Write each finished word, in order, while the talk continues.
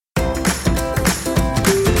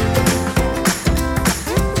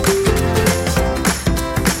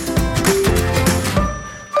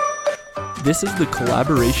This is the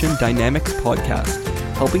Collaboration Dynamics Podcast,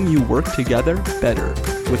 helping you work together better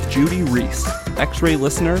with Judy Reese, X-Ray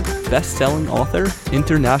listener, best-selling author,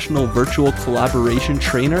 international virtual collaboration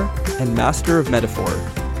trainer, and master of metaphor.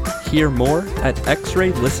 Hear more at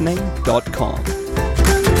xraylistening.com.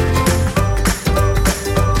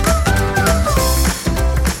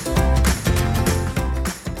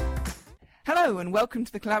 Hello and welcome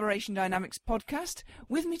to the Collaboration Dynamics Podcast.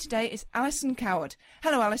 With me today is Alison Coward.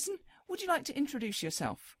 Hello Alison, would you like to introduce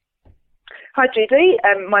yourself? Hi Judy,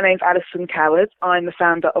 my name's Alison Coward. I'm the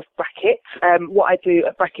founder of Bracket. What I do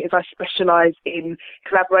at Bracket is I specialise in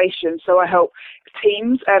collaboration, so I help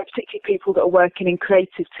teams, particularly people that are working in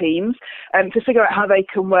creative teams, to figure out how they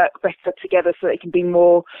can work better together so they can be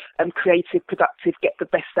more creative, productive, get the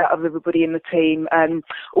best out of everybody in the team, and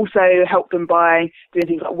also help them by doing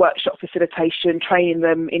things like workshop facilitation, training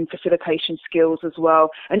them in facilitation skills as well,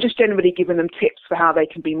 and just generally giving them tips for how they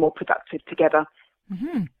can be more productive together.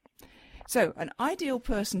 Mm-hmm. So, an ideal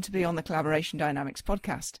person to be on the Collaboration Dynamics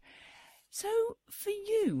podcast. So, for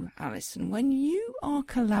you, Alison, when you are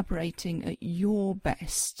collaborating at your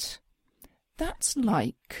best, that's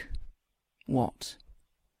like what?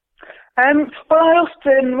 Well, I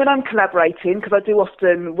often, when I'm collaborating, because I do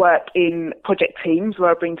often work in project teams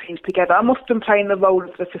where I bring teams together, I'm often playing the role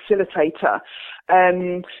of the facilitator.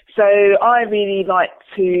 So I really like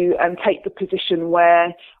to take the position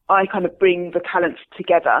where I kind of bring the talents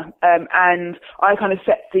together, and I kind of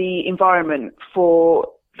set the environment for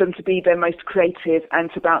them to be their most creative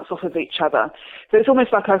and to bounce off of each other. So it's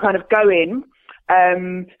almost like I kind of go in,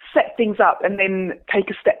 set things up, and then take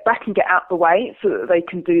a step back and get out the way so that they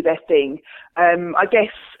can do their thing. I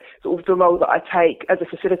guess sort of the role that I take as a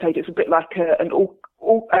facilitator, it's a bit like a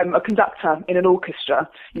conductor in an orchestra.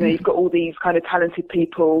 You know, you've got all these kind of talented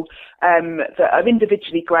people that are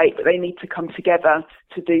individually great, but they need to come together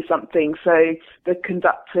to do something. So the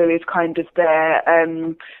conductor is kind of there,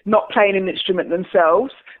 not playing an instrument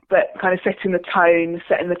themselves, but kind of setting the tone,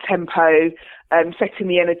 setting the tempo, setting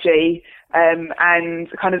the energy, and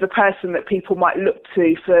kind of the person that people might look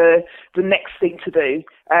to for the next thing to do.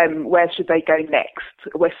 Where should they go next?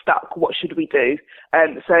 We're stuck. What should we do?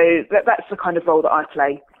 So that's the kind of role that I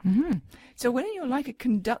play. Mm-hmm. So when you're like a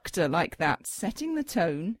conductor like that, setting the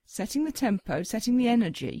tone, setting the tempo, setting the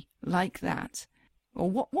energy like that, or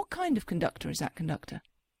what kind of conductor is that conductor?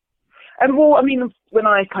 Well, I mean, when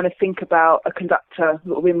I kind of think about a conductor,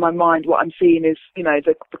 in my mind, what I'm seeing is, you know,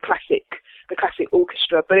 the classic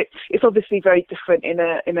orchestra, but it's obviously very different in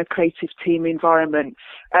a creative team environment.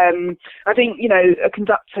 I think, you know, a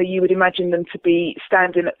conductor, you would imagine them to be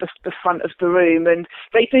standing at the front of the room, and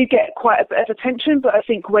they do get quite a bit of attention, but I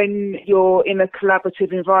think when you're in a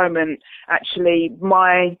collaborative environment, actually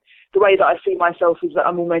the way that I see myself is that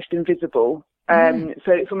I'm almost invisible.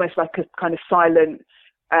 So it's almost like a kind of silent,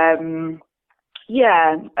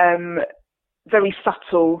 very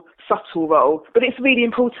subtle role, but it's really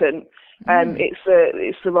important.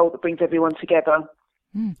 It's the role that brings everyone together.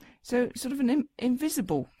 So sort of an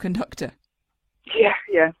invisible conductor.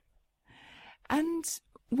 Yeah. And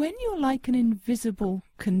when you're like an invisible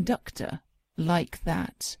conductor like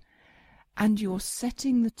that, and you're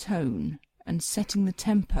setting the tone and setting the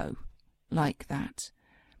tempo like that,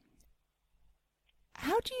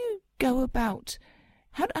 how do you go about,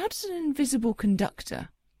 how does an invisible conductor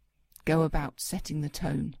go about setting the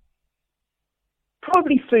tone?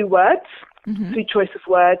 Probably through words, through choice of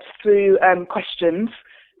words, through questions,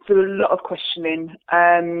 through a lot of questioning.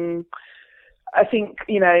 I think,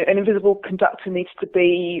 you know, an invisible conductor needs to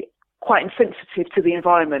be quite insensitive to the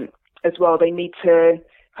environment as well. They need to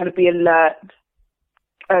kind of be alert,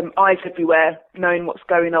 eyes everywhere, knowing what's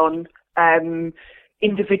going on,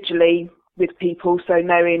 individually with people, so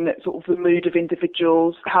knowing sort of the mood of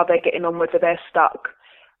individuals, how they're getting on, whether they're stuck,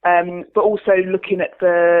 but also looking at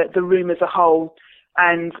the room as a whole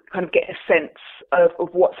and kind of get a sense of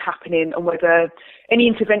what's happening and whether any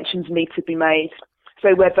interventions need to be made.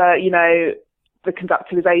 So whether, you know, the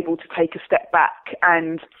conductor is able to take a step back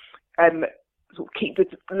and sort of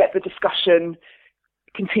let the discussion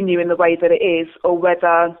continue in the way that it is, or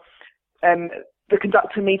whether the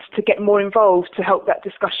conductor needs to get more involved to help that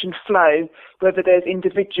discussion flow, whether there's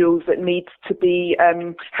individuals that need to be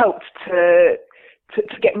helped to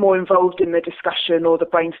get more involved in the discussion or the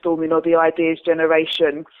brainstorming or the ideas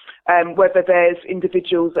generation, whether there's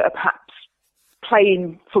individuals that are perhaps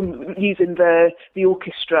playing, from using the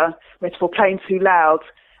orchestra metaphor, playing too loud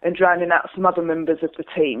and drowning out some other members of the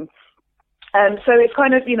team. So it's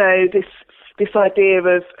kind of, you know, this idea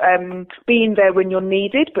of being there when you're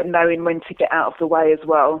needed, but knowing when to get out of the way as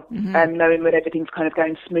well, and knowing when everything's kind of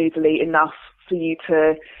going smoothly enough for you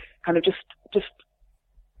to kind of just just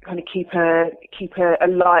kind of keep a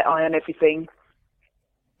light eye on everything.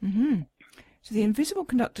 Mm-hmm. So the invisible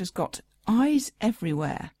conductor's got eyes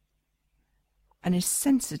everywhere and is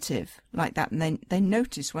sensitive like that, and they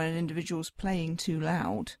notice when an individual's playing too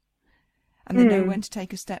loud, and they know when to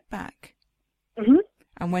take a step back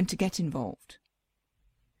and when to get involved.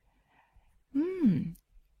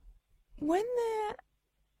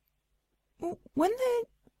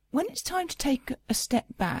 When it's time to take a step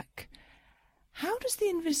back, how does the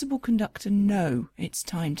invisible conductor know it's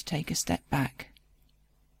time to take a step back?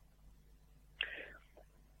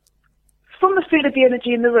 From the feel of the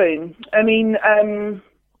energy in the room. I mean,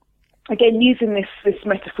 again, using this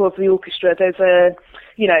metaphor of the orchestra, there's as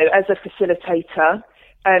a facilitator,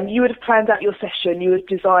 you would have planned out your session, you would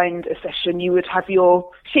have designed a session, you would have your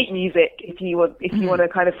sheet music, if you want to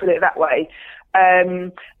kind of put it that way.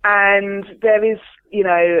 And there is,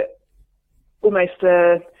 almost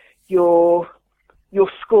your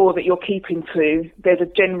score that you're keeping to. There's a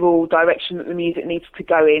general direction that the music needs to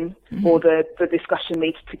go in, or the discussion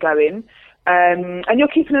needs to go in. And you're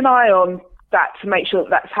keeping an eye on that to make sure that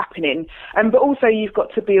that's happening. But also you've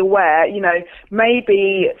got to be aware,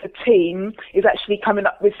 maybe the team is actually coming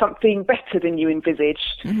up with something better than you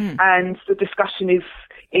envisaged, and the discussion is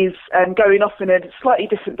going off in a slightly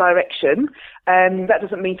different direction. That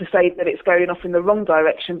doesn't mean to say that it's going off in the wrong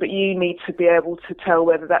direction, but you need to be able to tell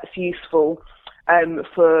whether that's useful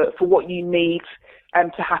for what you need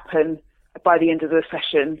to happen by the end of the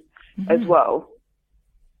session as well.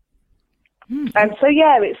 So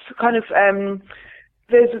yeah, it's kind of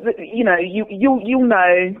you'll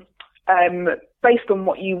know based on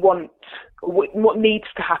what you want, what needs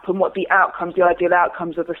to happen, what the ideal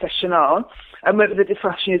outcomes of the session are, and whether the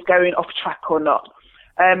discussion is going off track or not.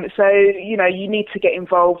 So you need to get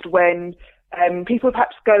involved when people are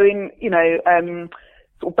perhaps going,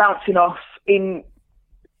 sort of bouncing off in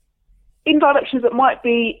directions that might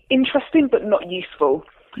be interesting but not useful.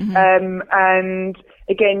 And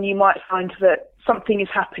again, you might find that something is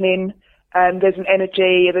happening, there's an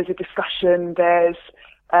energy, there's a discussion, there's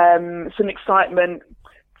some excitement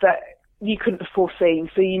that you couldn't have foreseen.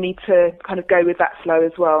 So you need to kind of go with that flow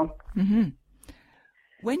as well.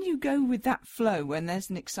 When you go with that flow, when there's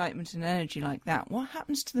an excitement and energy like that, what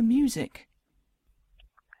happens to the music?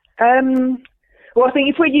 Well, I think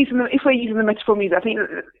if we're using the metaphor music, I think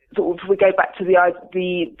sort of we go back to the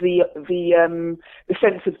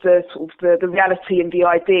sense of the sort of the reality and the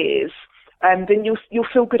ideas, and then you'll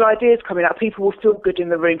feel good ideas coming out. People will feel good in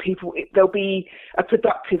the room. There'll be a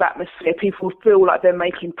productive atmosphere. People will feel like they're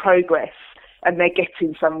making progress and they're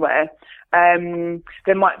getting somewhere.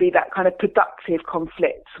 There might be that kind of productive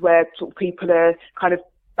conflict where sort of people are kind of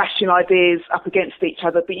bashing ideas up against each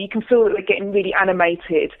other, but you can feel that they're getting really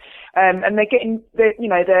animated, and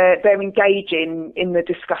they're engaging in the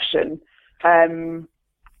discussion.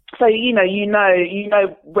 So you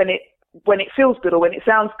know when it feels good, or when it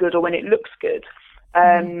sounds good, or when it looks good,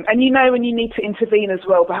 and when you need to intervene as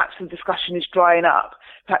well. Perhaps the discussion is drying up,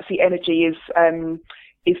 perhaps the energy is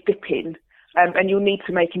dipping, and you'll need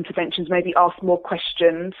to make interventions. Maybe ask more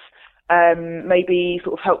questions. Maybe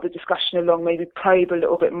sort of help the discussion along, maybe probe a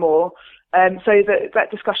little bit more, so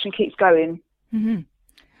that discussion keeps going.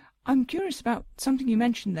 I'm curious about something you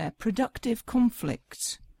mentioned there, productive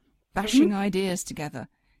conflicts, bashing ideas together.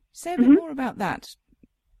 Say a bit more about that.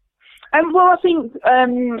 Well, I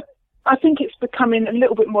think it's becoming a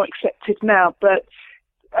little bit more accepted now, but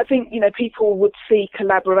I think, people would see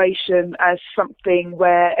collaboration as something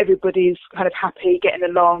where everybody's kind of happy, getting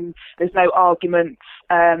along, there's no arguments,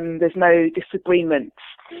 there's no disagreements.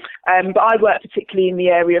 But I work particularly in the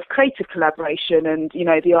area of creative collaboration, and,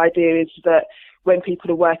 the idea is that when people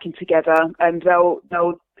are working together, and they'll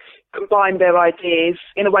combine their ideas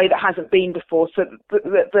in a way that hasn't been before, so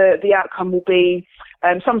the outcome will be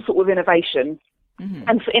some sort of innovation.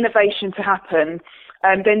 And for innovation to happen,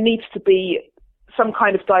 there needs to be some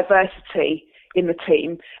kind of diversity in the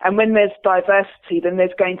team, and when there's diversity, then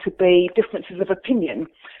there's going to be differences of opinion,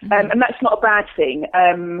 and that's not a bad thing.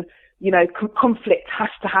 Conflict has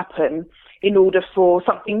to happen in order for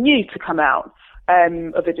something new to come out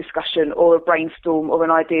of a discussion or a brainstorm or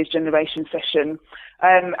an ideas generation session.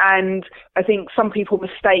 And I think some people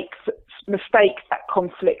mistake that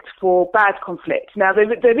conflict for bad conflict. Now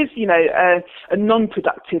there is a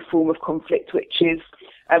non-productive form of conflict, which is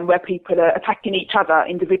where people are attacking each other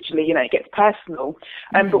individually. It gets personal.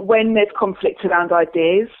 But when there's conflict around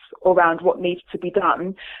ideas or around what needs to be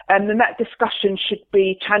done, then that discussion should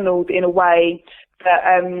be channeled in a way that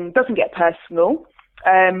doesn't get personal,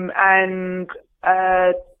 and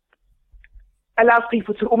allows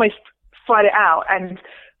people to almost fight it out and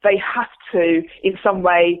they have to, in some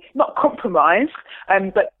way, not compromise,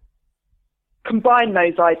 but combine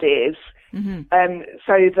those ideas,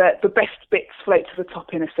 so that the best bits float to the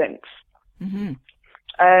top, in a sense.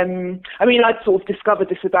 I mean, I'd sort of discovered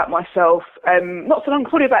this about myself not so long,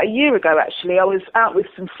 probably about a year ago, actually. I was out with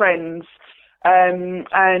some friends,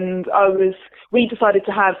 and we decided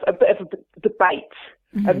to have a bit of a debate,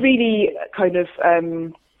 a really kind of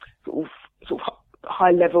sort of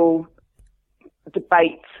high-level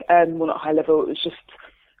debate. Well, not high-level, it was just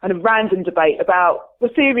kind of random debate about the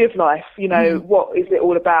theory of life, you know, what is it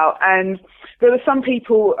all about? And there were some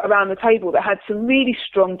people around the table that had some really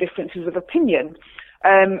strong differences of opinion.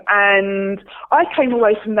 And I came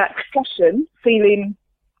away from that discussion feeling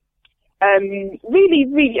really,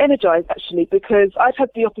 really energized, actually, because I'd had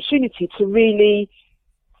the opportunity to really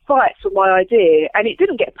fight for my idea. And it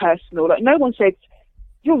didn't get personal. Like, no one said,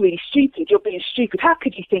 "You're really stupid, you're being stupid. How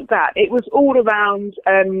could you think that?" It was all around,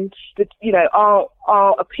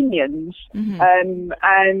 our opinions. And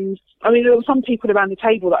I mean, there were some people around the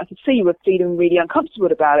table that I could see were feeling really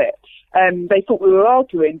uncomfortable about it. They thought we were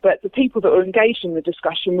arguing, but the people that were engaged in the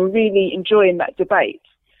discussion were really enjoying that debate.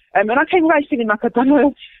 And I came away feeling like I'd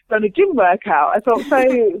done a gym workout. I felt so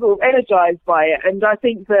sort of energized by it. And I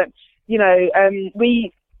think that, you know,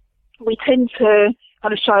 we tend to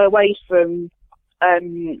kind of shy away from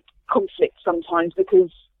conflict sometimes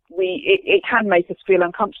because it can make us feel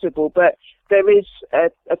uncomfortable, but there is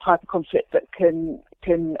a type of conflict that can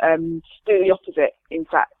do the opposite, in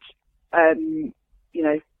fact. You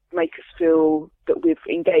know, make us feel that we've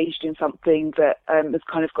engaged in something that has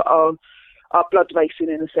kind of got our blood racing,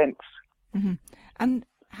 in a sense. And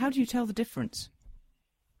how do you tell the difference?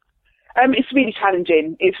 It's really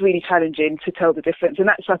challenging. It's really challenging to tell the difference, and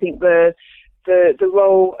that's, I think, the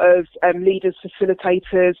role of leaders,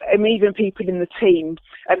 facilitators, and even people in the team,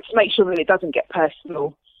 to make sure that it doesn't get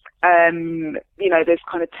personal. You know, there's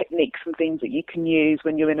kind of techniques and things that you can use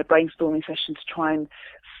when you're in a brainstorming session to try and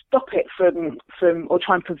stop it from or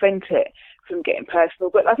try and prevent it from getting personal.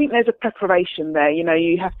 But I think there's a preparation there. You know,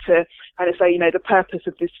 you have to kind of say, you know, the purpose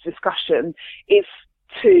of this discussion is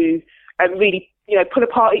to really, you know, pull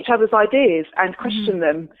apart each other's ideas and question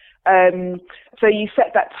them. So you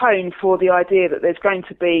set that tone for the idea that there's going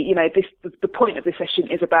to be, you know, the point of this session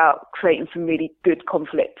is about creating some really good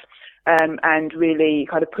conflict, and really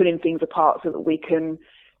kind of pulling things apart so that we can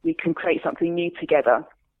create something new together.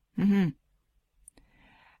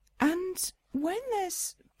 And when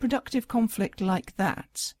there's productive conflict like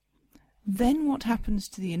that, then what happens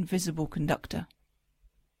to the invisible conductor?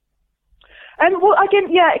 Well, I guess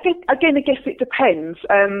it depends.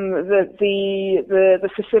 The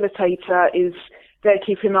facilitator is there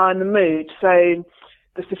keeping an eye on the mood. So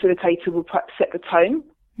the facilitator will perhaps set the tone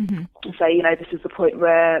and say, you know, this is the point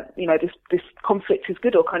where, you know, this conflict is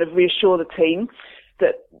good, or kind of reassure the team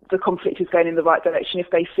that the conflict is going in the right direction.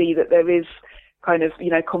 If they see that there is kind of, you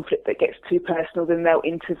know, conflict that gets too personal, then they'll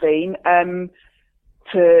intervene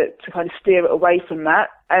to kind of steer it away from that.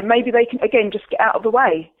 And maybe they can, again, just get out of the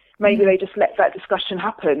way. Maybe they just let that discussion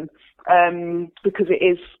happen because it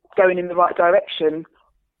is going in the right direction.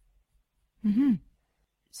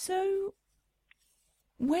 So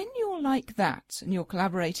when you're like that and you're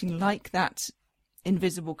collaborating like that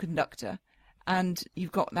invisible conductor and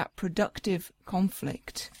you've got that productive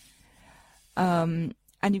conflict, and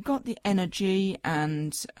you've got the energy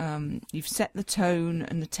and you've set the tone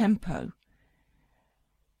and the tempo,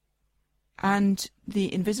 and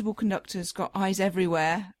the invisible conductor's got eyes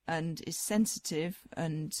everywhere and is sensitive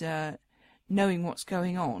and knowing what's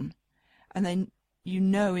going on, and then you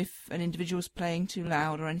know if an individual's playing too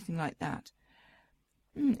loud or anything like that.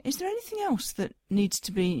 Is there anything else that needs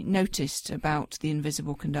to be noticed about the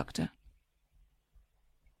invisible conductor?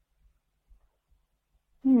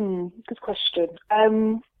 Good question.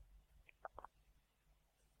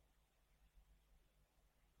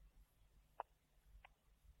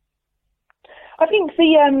 I think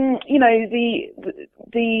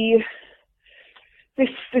this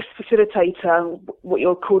facilitator, what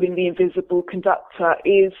you're calling the invisible conductor,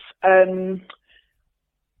 is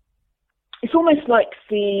it's almost like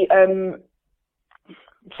it's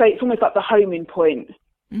almost like the homing point.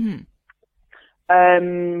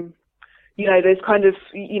 You know, there's kind of,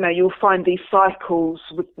 you know, you'll find these cycles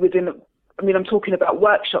within. I mean, I'm talking about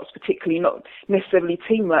workshops particularly, not necessarily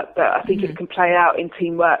teamwork, but I think it can play out in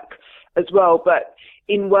teamwork as well. But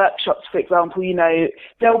in workshops, for example, you know,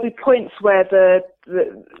 there'll be points where the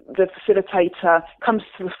facilitator comes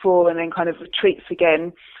to the fore and then kind of retreats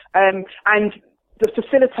again. And the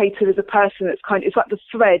facilitator is a person that's it's like the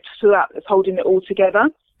thread throughout that's holding it all together.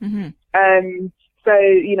 So,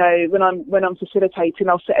 when I'm facilitating,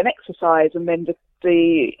 I'll set an exercise, and then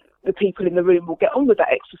the people in the room will get on with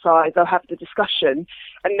that exercise. They'll have the discussion,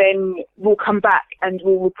 and then we'll come back and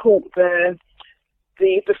we'll report the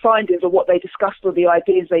findings of what they discussed, or the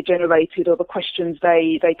ideas they generated, or the questions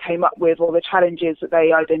they came up with, or the challenges that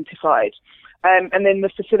they identified. And then the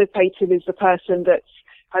facilitator is the person that's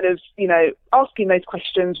kind of, asking those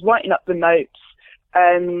questions, writing up the notes,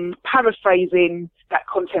 paraphrasing that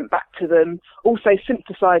content back to them, also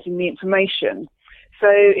synthesizing the information. So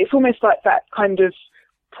it's almost like that kind of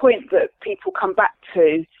point that people come back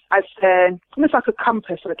to as almost like a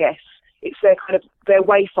compass, I guess. It's their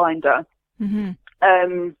wayfinder.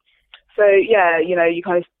 Mm-hmm. So yeah, you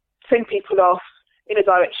kind of send people off in a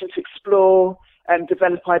direction to explore,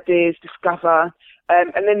 develop ideas, discover,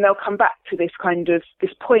 and then they'll come back to this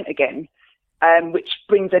point again, which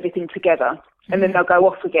brings everything together. Mm-hmm. And then they'll go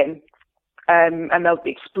off again, and they'll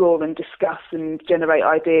explore and discuss and generate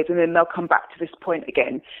ideas, and then they'll come back to this point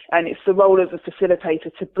again. And it's the role of the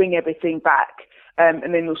facilitator to bring everything back,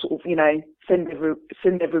 and then they'll sort of,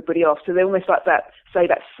 send everybody off. So they're almost like that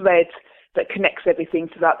thread that connects everything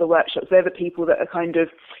throughout the workshops. They're the people that are kind of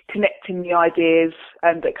connecting the ideas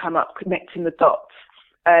that come up, connecting the dots,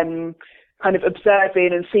 kind of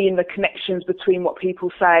observing and seeing the connections between what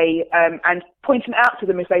people say, and pointing out to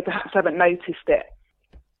them if they perhaps haven't noticed it.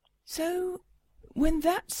 So when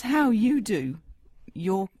that's how you do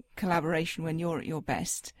your collaboration when you're at your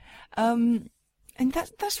best, and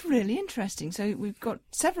that's really interesting. So we've got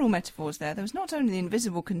several metaphors there. There was not only the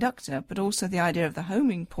invisible conductor, but also the idea of the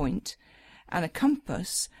homing point, and a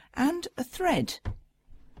compass, and a thread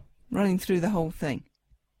running through the whole thing.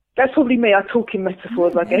 That's probably me. I talk in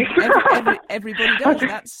metaphors, I guess. Everybody does.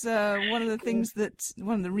 That's one of the things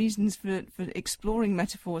one of the reasons for exploring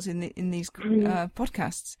metaphors in these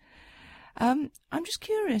podcasts. I'm just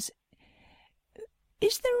curious,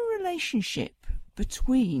 is there a relationship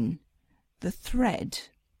between the thread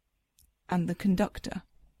and the conductor?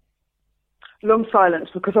 Long silence,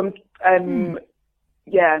 because I'm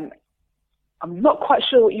not quite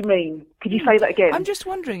sure what you mean. Could you say that again? I'm just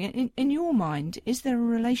wondering, in your mind, is there a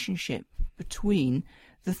relationship between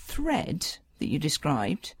the thread that you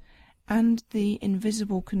described and the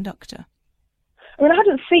invisible conductor? I mean, I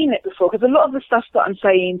hadn't seen it before, because a lot of the stuff that I'm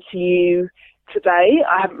saying to you today,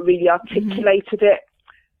 I haven't really articulated it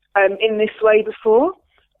in this way before.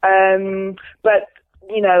 But,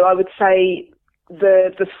 I would say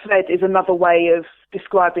the thread is another way of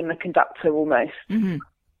describing the conductor almost. Mm-hmm.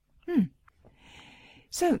 Hmm.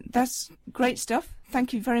 So that's great stuff.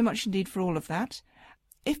 Thank you very much indeed for all of that.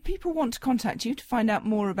 If people want to contact you to find out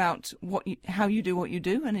more about how you do what you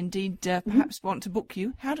do, and indeed perhaps want to book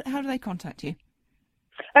you, how do they contact you?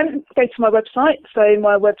 Go to my website. So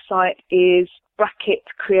my website is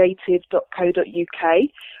bracketcreative.co.uk,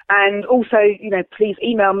 and also, please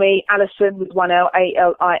email me, Alison with one L,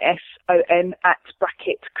 ALISON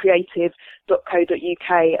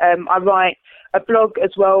 @bracketcreative.co.uk. I write a blog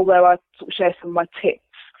as well where I sort of share some of my tips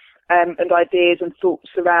and ideas and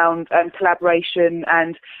thoughts around collaboration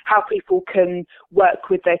and how people can work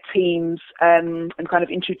with their teams, and kind of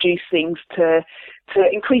introduce things to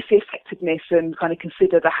increase the effectiveness, and kind of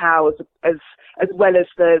consider the how as well as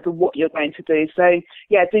the what you're going to do. So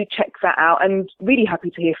yeah, do check that out, and really happy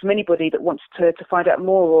to hear from anybody that wants to find out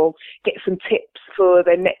more or get some tips for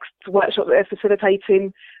their next workshop that they're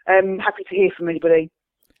facilitating. Happy to hear from anybody.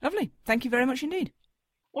 Lovely. Thank you very much indeed.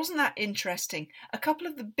 Wasn't that interesting? A couple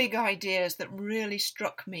of the big ideas that really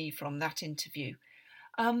struck me from that interview.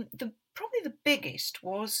 Probably the biggest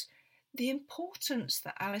was the importance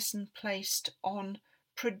that Alison placed on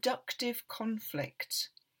productive conflict,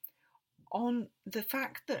 on the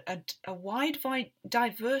fact that a wide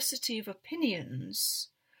diversity of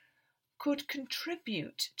opinions could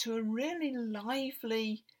contribute to a really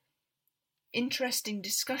lively, interesting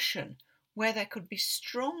discussion where there could be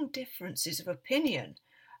strong differences of opinion,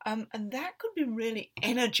 and that could be really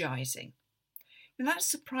energizing. And that's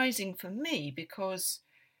surprising for me, because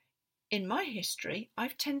in my history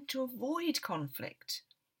I've tended to avoid conflict,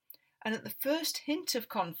 and at the first hint of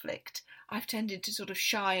conflict I've tended to sort of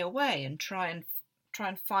shy away and try and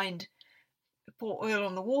pour oil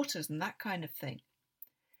on the waters and that kind of thing.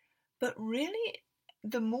 But really,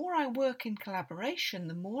 the more I work in collaboration,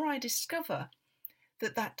 the more I discover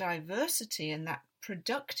that diversity and that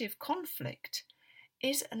productive conflict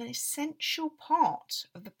is an essential part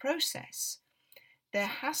of the process. There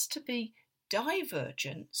has to be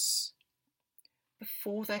divergence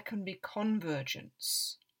before there can be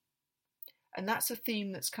convergence. And that's a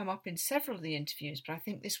theme that's come up in several of the interviews, but I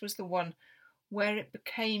think this was the one where it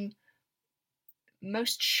became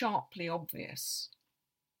most sharply obvious.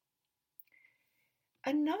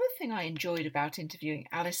 Another thing I enjoyed about interviewing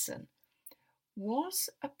Alison was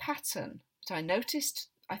a pattern that I noticed.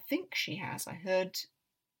 I think she has. I heard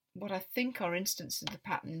what I think are instances of the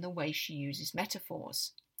pattern in the way she uses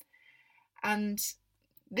metaphors. And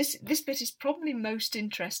this bit is probably most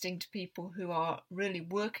interesting to people who are really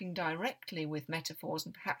working directly with metaphors,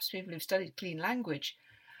 and perhaps people who've studied clean language.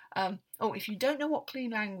 If you don't know what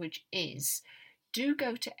clean language is, do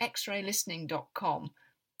go to xraylistening.com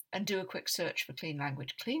and do a quick search for clean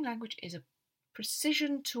language. Clean language is a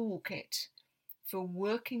precision toolkit for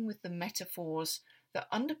working with the metaphors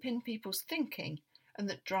that underpin people's thinking and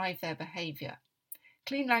that drive their behaviour.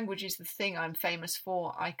 Clean language is the thing I'm famous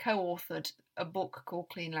for. I co-authored a book called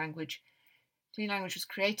Clean Language. Clean language was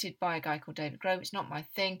created by a guy called David Grove. It's not my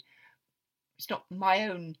thing. It's not my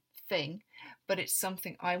own thing, but it's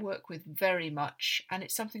something I work with very much, and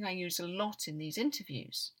it's something I use a lot in these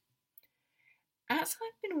interviews. As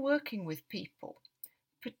I've been working with people,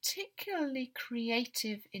 particularly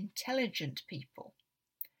creative, intelligent people,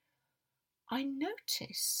 I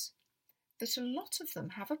notice that a lot of them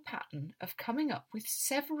have a pattern of coming up with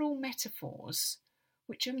several metaphors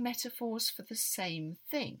which are metaphors for the same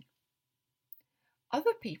thing.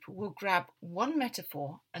 Other people will grab one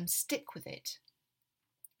metaphor and stick with it,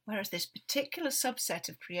 whereas this particular subset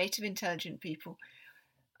of creative, intelligent people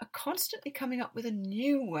are constantly coming up with a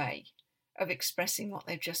new way of expressing what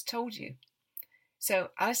they've just told you. So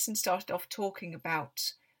Alison started off talking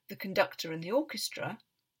about the conductor and the orchestra,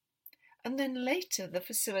 and then later the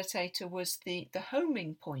facilitator was the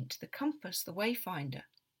homing point, the compass, the wayfinder.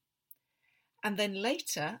 And then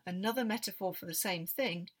later, another metaphor for the same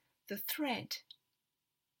thing, the thread.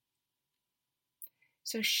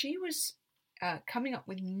 So she was coming up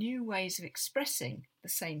with new ways of expressing the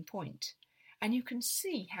same point. And you can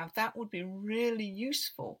see how that would be really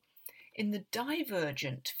useful in the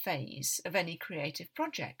divergent phase of any creative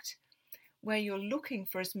project, where you're looking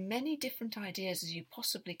for as many different ideas as you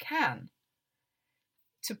possibly can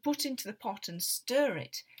to put into the pot and stir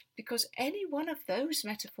it, because any one of those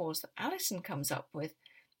metaphors that Alison comes up with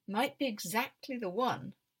might be exactly the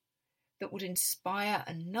one that would inspire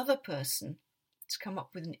another person to come up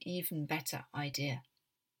with an even better idea.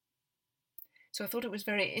 So I thought it was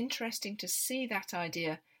very interesting to see that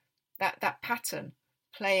idea, that pattern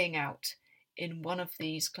playing out in one of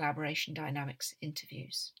these collaboration dynamics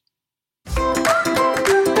interviews.